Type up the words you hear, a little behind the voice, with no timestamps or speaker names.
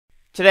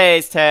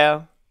Today's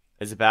tale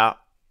is about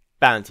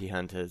bounty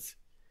hunters.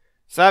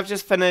 So I've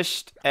just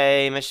finished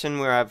a mission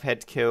where I've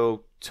had to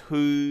kill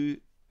 2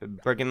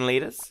 brigand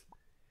leaders.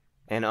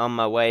 And on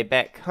my way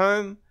back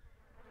home,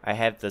 I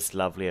have this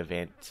lovely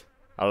event.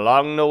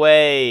 Along the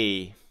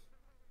way.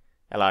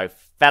 Hello,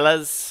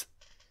 fellas.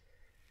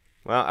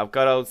 Well, I've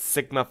got old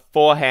Sigma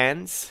 4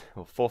 hands,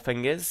 or 4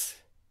 fingers.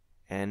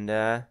 And,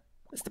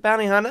 it's the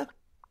bounty hunter.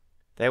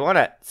 They want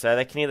it, so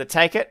they can either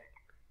take it,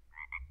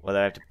 or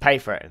they have to pay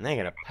for it, and they're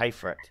going to pay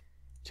for it.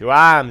 To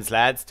arms,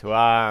 lads, to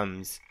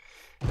arms.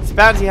 So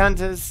bounty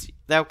hunters,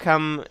 they'll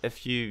come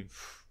if you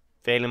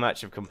fairly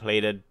much have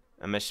completed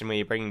a mission where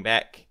you're bringing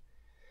back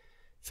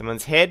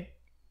someone's head.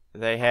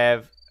 They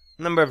have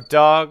a number of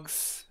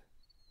dogs.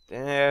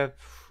 They're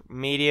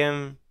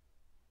medium-ish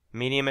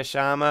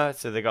armor,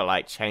 so they got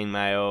like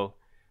chainmail,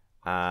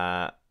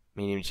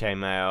 medium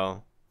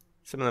chainmail.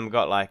 Some of them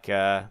got like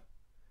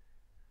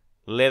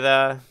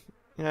leather.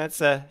 You know,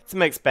 it's a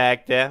mixed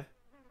bag there.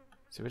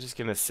 So we're just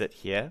gonna sit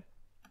here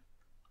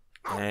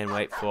and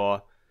wait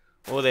for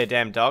all their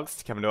damn dogs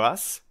to come to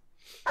us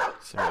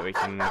so that we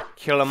can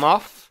kill them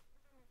off.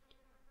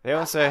 They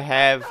also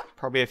have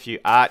probably a few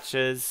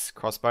archers,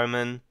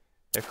 crossbowmen.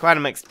 They're quite a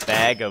mixed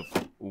bag of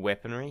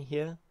weaponry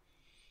here.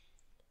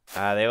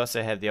 They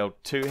also have the old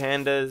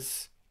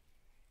two-handers,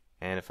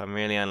 and if I'm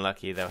really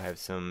unlucky, they'll have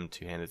some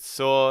two-handed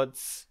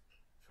swords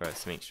for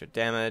some extra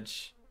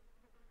damage.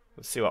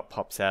 We'll see what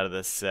pops out of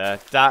this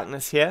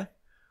darkness here.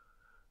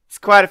 There's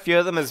quite a few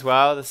of them as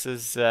well. This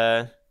is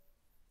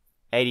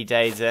 80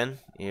 days in.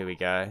 Here we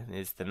go.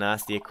 There's the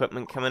nasty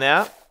equipment coming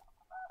out.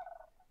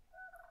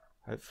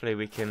 Hopefully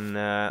we can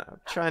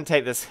try and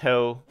take this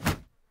hill.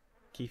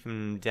 Keep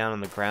them down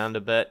on the ground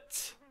a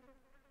bit.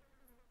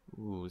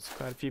 Ooh, there's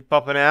quite a few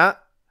popping out.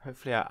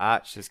 Hopefully our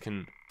archers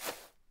can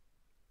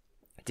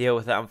deal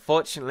with it.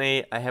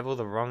 Unfortunately, I have all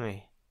the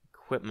wrong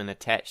equipment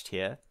attached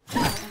here.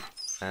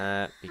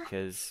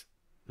 Because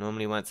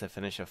normally once I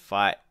finish a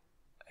fight,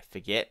 I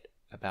forget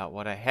about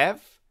what I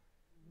have.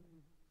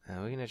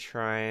 We're going to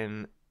try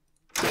and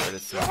get rid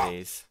of some of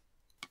these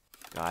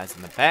guys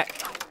in the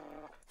back.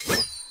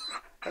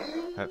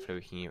 Hopefully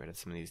we can get rid of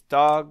some of these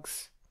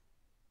dogs.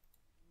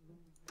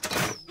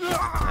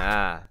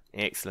 Ah,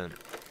 excellent.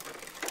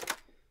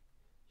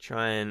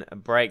 Try and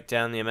break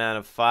down the amount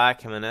of fire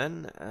coming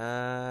in.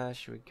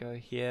 Should we go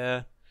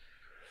here?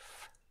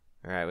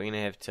 Alright, we're going to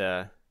have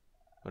to...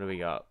 What do we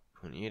got?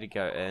 I want you to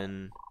go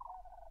in.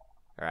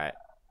 Alright,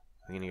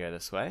 we're going to go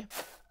this way.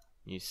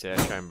 You, sir,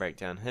 try and break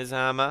down his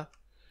armor.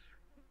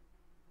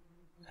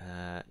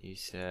 You,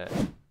 sir,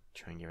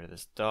 try and get rid of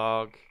this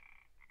dog.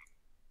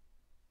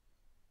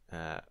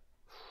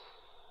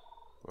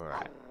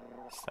 Alright,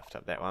 stuffed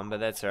up that one, but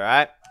that's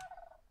alright.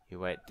 You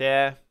wait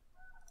there.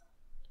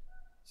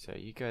 So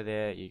you go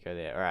there, you go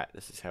there. Alright,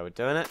 this is how we're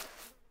doing it.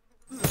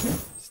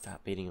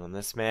 Start beating on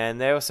this man.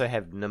 They also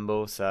have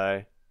nimble,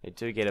 so they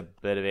do get a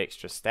bit of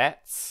extra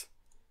stats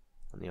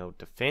on the old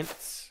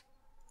defense.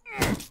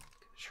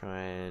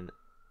 Try and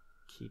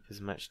keep as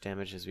much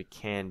damage as we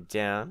can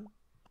down.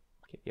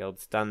 Get the old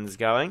stuns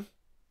going.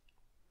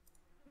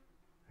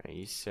 Alright,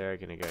 you sir are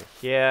gonna go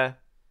here.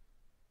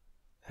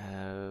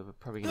 We're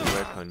probably gonna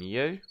work on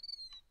you.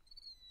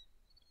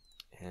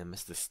 And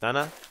Mr.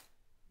 Stunner.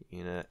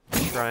 You're gonna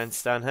try and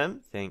stun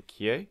him.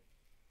 Thank you.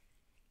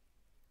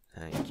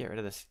 You get rid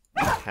of this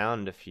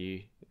hound if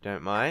you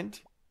don't mind.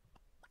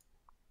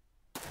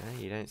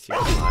 You don't seem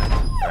to mind.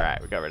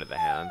 Alright, we got rid of the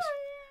hound.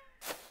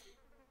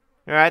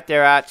 Alright,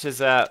 their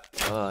archers up.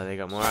 Oh, they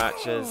got more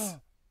archers.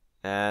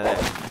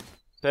 That's a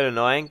bit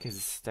annoying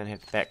because don't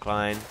have the back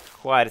line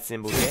quite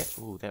assembled yet.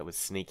 Ooh, that was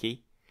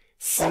sneaky.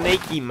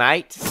 Sneaky,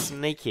 mate.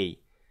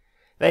 Sneaky.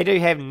 They do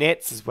have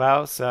nets as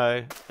well,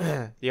 so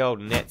the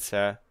old nets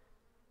are a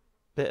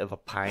bit of a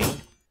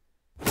pain.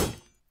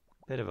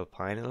 Bit of a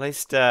pain. At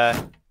least,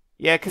 yeah,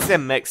 because they're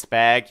mixed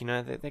bag, you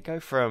know, they go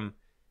from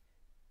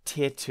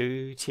tier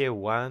 2, tier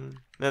 1.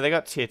 No, they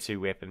got tier 2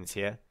 weapons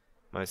here.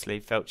 Mostly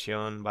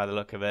Falchion by the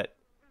look of it.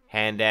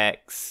 Hand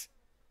axe.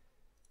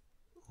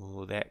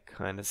 All that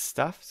kind of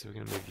stuff. So we're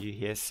going to move you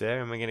here, sir.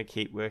 And we're going to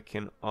keep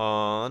working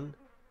on...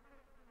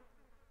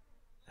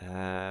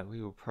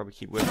 we will probably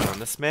keep working on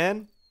this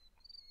man.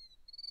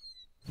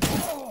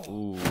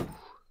 Ooh.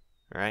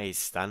 Alright, he's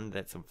stunned.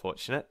 That's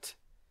unfortunate.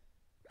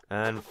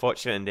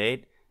 Unfortunate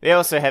indeed. They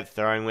also have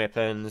throwing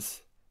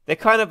weapons. They're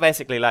kind of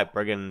basically like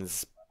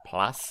Brigands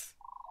Plus,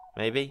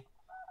 maybe.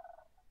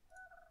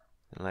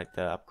 Like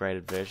the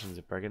upgraded versions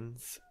of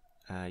Brigands.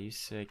 You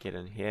sir get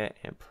in here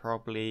and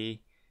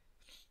probably...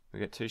 We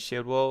got 2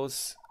 shield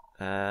walls.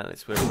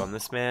 Let's work on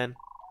this man.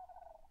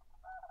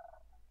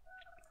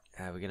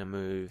 We're going to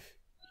move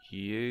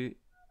you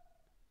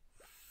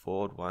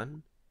forward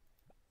 1.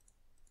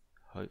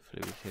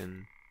 Hopefully we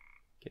can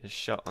get a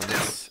shot on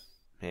this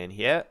man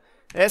here.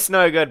 That's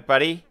no good,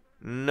 buddy.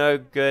 No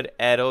good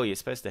at all. You're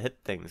supposed to hit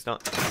things,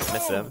 not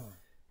miss them.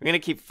 We're going to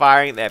keep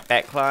firing at that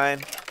back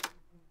line.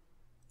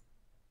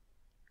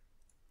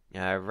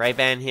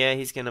 Ray-Ban here,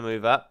 he's going to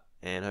move up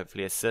and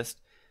hopefully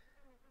assist.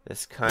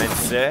 This kind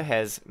sir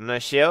has no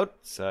shield,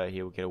 so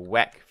he will get a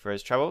whack for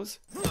his troubles.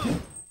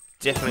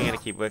 Definitely going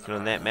to keep working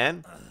on that,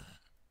 man.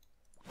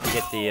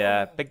 Get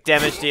the big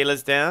damage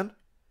dealers down.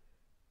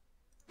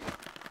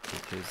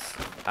 Because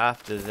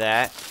after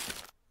that,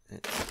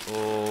 it's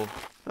all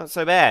not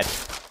so bad.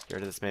 Get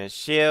rid of this man's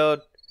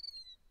shield.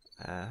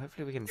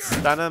 Hopefully we can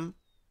stun him.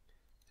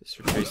 Just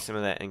reduce some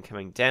of that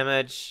incoming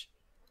damage.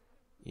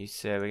 You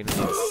sir, we're going to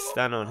get a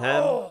stun on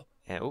him.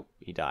 And, oh,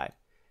 he died.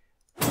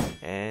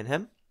 And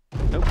him.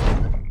 Nope.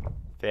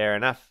 Fair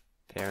enough.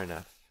 Fair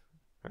enough.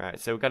 Alright,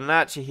 so we've got an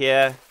archer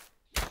here.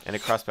 And a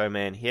crossbow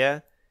man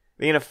here.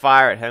 We're going to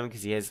fire at him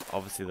because he has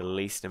obviously the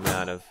least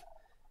amount of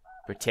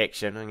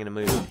protection. I'm going to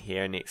move him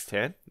here next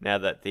turn. Now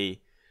that the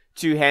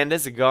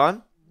two-handers are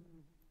gone.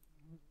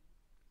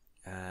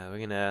 We're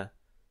going to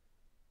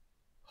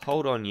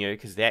hold on you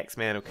because the axe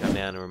man will come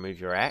down and remove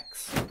your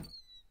axe. As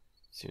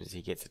soon as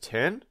he gets a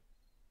turn.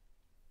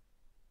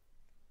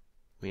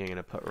 We are going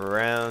to put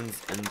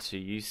rounds into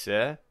you,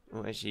 sir.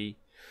 Oh, actually.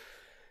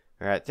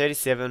 Alright,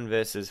 37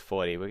 versus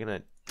 40. We're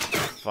going to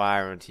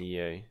fire onto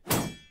you.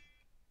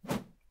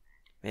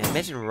 Man,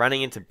 imagine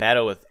running into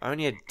battle with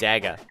only a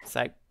dagger. It's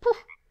like,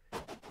 poof.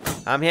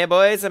 I'm here,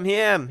 boys. I'm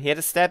here. I'm here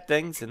to stab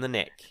things in the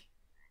neck.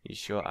 You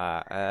sure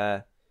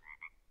are.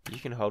 You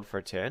can hold for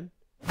a turn.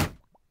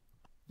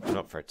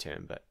 Not for a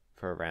turn, but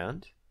for a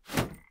round.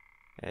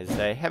 As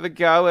they have a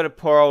go at a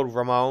poor old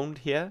Ramon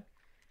here.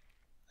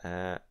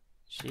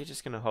 She's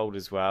just going to hold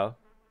as well.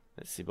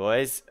 Let's see,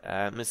 boys.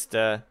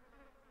 Mr.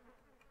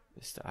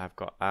 I've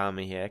got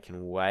armor here.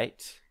 Can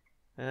wait.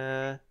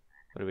 What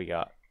do we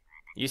got?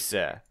 You,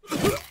 sir.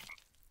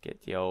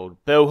 Get the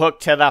old bill hook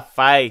to the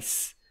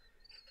face.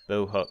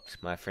 Bill hooked,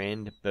 my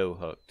friend. Bill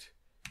hooked.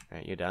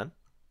 Alright, you're done.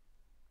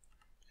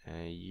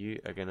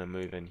 You are going to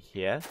move in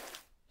here.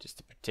 Just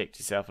to protect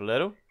yourself a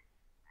little.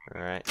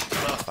 Alright.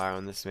 Fire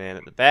on this man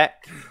at the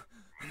back.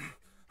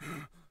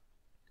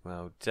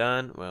 Well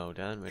done. Well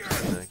done. We're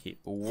just going to keep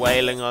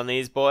wailing on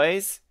these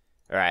boys.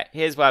 Alright,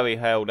 here's why we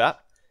held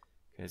up.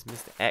 Because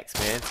Mr.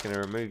 Axeman's going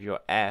to remove your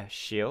ass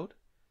shield.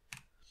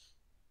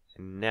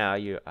 And now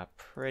you are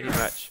pretty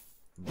much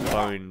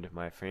boned,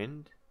 my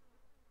friend.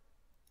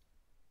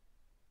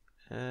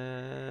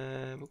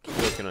 We'll keep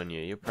working on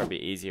you. You're probably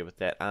easier with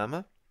that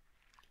armor.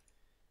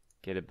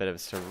 Get a bit of a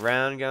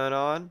surround going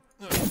on.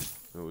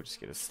 We'll just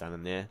get a stun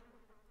in there.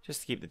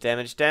 Just to keep the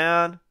damage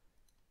down.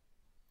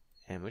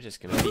 And we're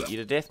just going to beat you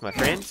to death, my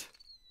friend.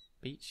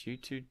 Beat you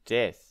to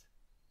death.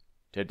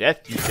 To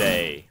death, you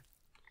say.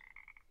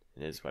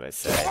 It is what I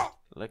say.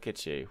 Look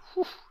at you.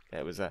 Whew,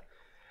 that was a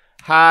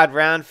hard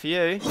round for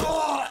you.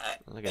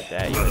 Look at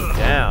that. You went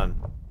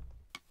down.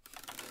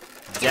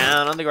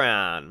 Down on the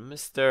ground.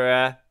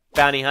 Mr.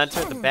 Bounty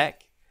Hunter at the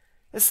back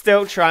is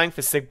still trying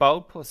for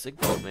Sigbold. Poor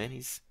Sigbold, man.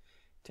 He's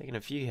taking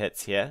a few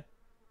hits here.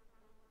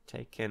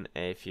 Taking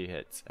a few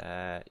hits.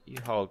 You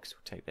hold, because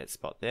we'll take that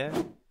spot there.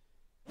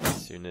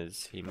 As soon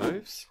as he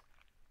moves.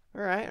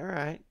 Alright,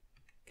 alright.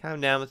 Calm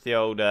down with the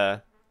old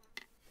weapon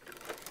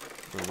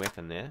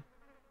there.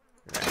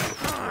 Alright,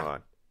 come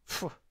on.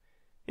 Phew.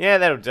 Yeah,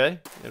 that'll do.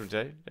 That'll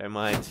do. Don't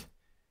mind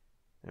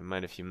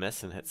if you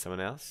miss and hit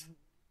someone else.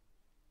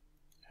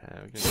 We're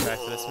going to try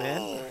for this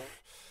man.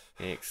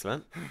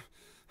 Excellent.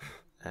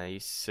 You,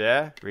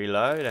 sir,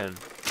 reload and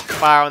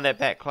fire on that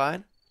back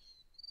line.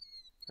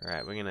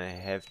 Alright, we're going to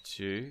have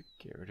to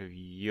get rid of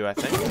you, I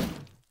think.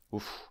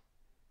 Oof.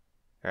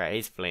 Alright,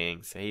 he's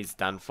fleeing, so he's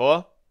done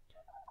for.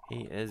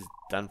 He is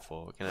done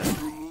for. We're going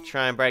to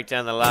try and break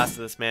down the last of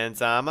this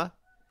man's armor.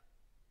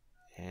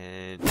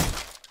 And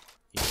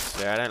you,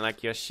 sir, I don't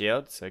like your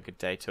shield, so good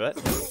day to it.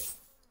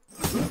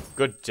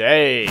 Good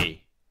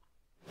day!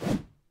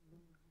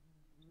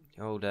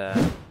 Old,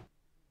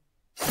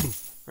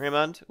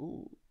 Raymond.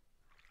 Ooh.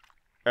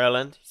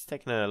 Erland, he's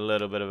taking a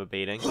little bit of a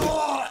beating.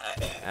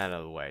 Out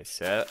of the way,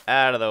 sir.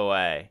 Out of the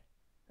way.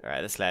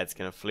 Alright, this lad's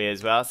gonna flee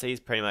as well, so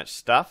he's pretty much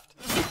stuffed.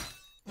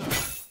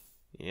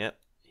 Yep,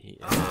 he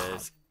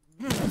is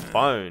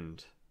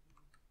boned.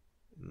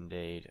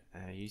 Indeed.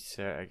 You,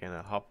 sir, are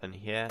gonna hop in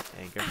here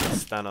and go for a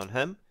stun on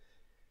him.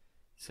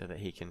 So that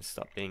he can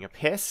stop being a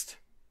pest.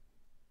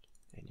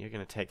 And you're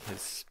gonna take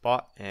his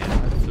spot and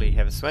hopefully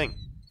have a swing.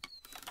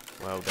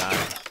 Well done.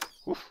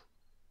 Woof.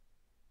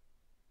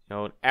 The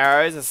old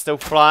arrows are still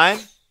flying.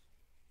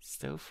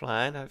 Still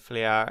flying.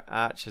 Hopefully our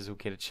archers will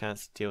get a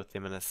chance to deal with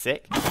them in a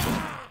sec.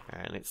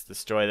 Alright, let's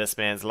destroy this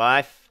man's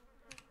life.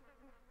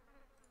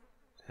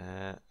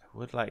 I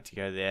would like to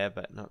go there,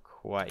 but not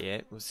quite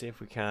yet. We'll see if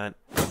we can't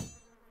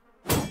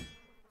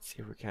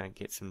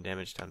get some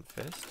damage done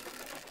first.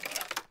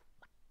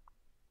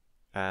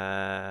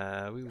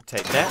 We will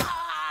take that.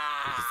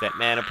 Because that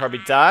man will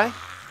probably die.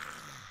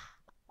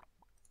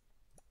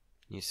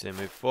 You sir,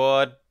 move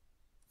forward.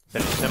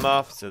 Finish him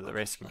off so the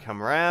rest can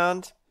come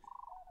around.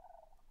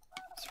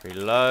 Let's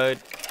reload.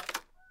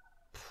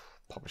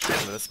 Pop a shot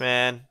into this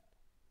man.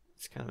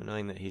 It's kind of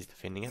annoying that he's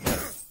defending it, but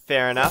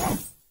fair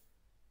enough.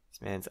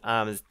 This man's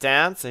arm is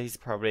down, so he's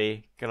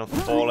probably gonna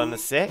fall in a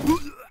sec.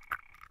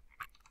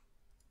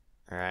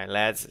 Alright,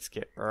 lads, let's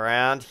get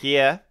around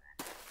here.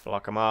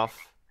 Block him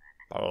off.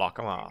 Block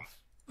him off.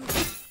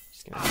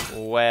 Just gonna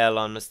wail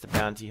on Mr.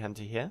 Bounty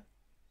Hunter here.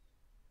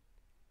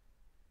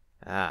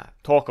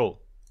 Torkel.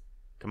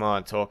 Come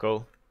on,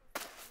 Torkel.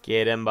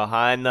 Get in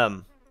behind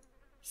them.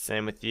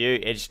 Same with you,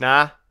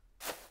 Ejnar.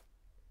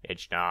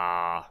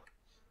 Ejnar.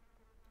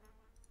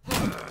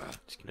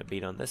 Just gonna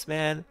beat on this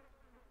man.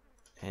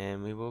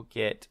 And we will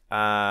get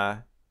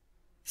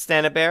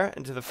Standard Bearer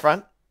into the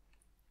front.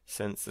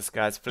 Since this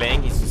guy's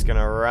fleeing, he's just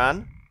gonna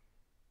run.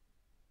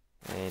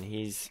 And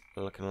he's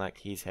looking like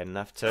he's had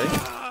enough too.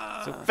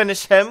 So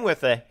finish him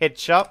with a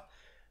headshot.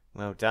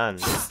 Well done.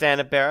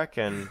 Standard Bearer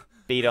can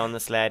beat on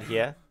this lad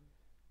here.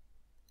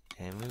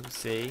 And we will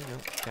see.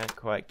 Nope, can't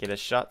quite get a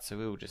shot, so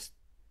we will just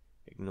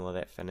ignore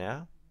that for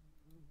now.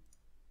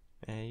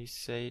 And you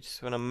see, you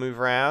just want to move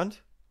around.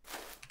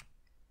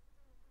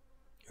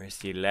 The rest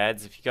of you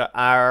lads, if you got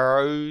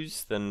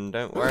arrows, then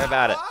don't worry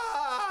about it.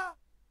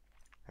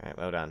 Alright,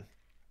 well done.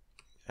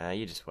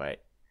 You just wait.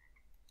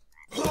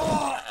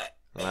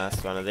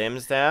 Last one of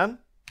them's down.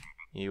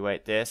 You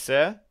wait there,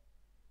 sir.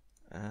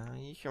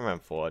 You can run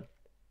forward.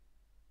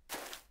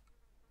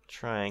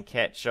 Try and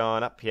catch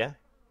on up here.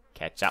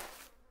 Catch up.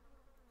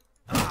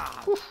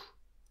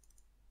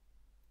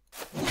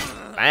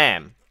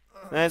 Bam!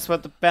 That's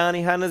what the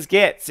bounty hunters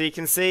get. So you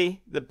can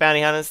see the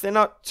bounty hunters, they're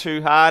not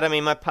too hard. I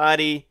mean, my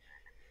party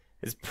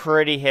is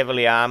pretty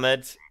heavily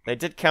armored. They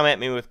did come at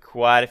me with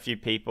quite a few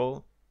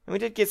people. And we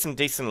did get some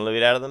decent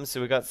loot out of them.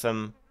 So we got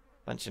some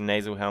bunch of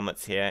nasal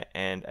helmets here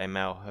and a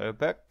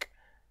Malherbuk.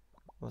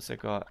 Also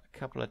got a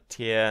couple of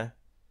tier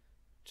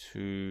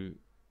 2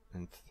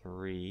 and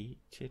 3.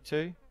 Tier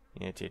 2?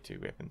 Yeah, tier 2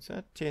 weapons.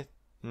 Tier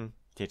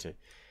 2.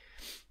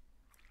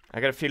 I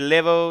got a few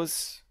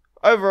levels.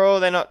 Overall,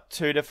 they're not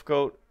too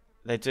difficult.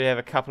 They do have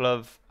a couple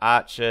of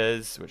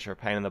archers, which are a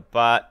pain in the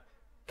butt.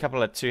 A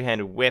couple of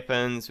two-handed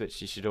weapons,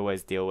 which you should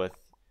always deal with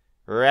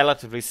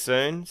relatively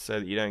soon, so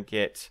that you don't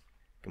get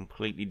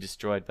completely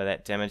destroyed by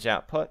that damage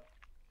output.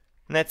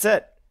 And that's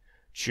it.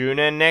 Tune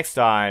in next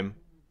time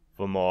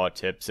for more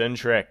tips and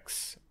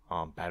tricks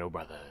on Battle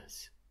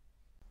Brothers.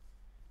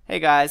 Hey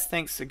guys,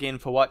 thanks again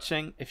for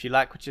watching. If you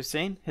like what you've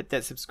seen, hit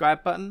that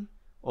subscribe button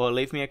or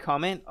leave me a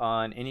comment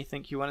on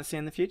anything you want to see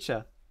in the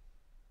future.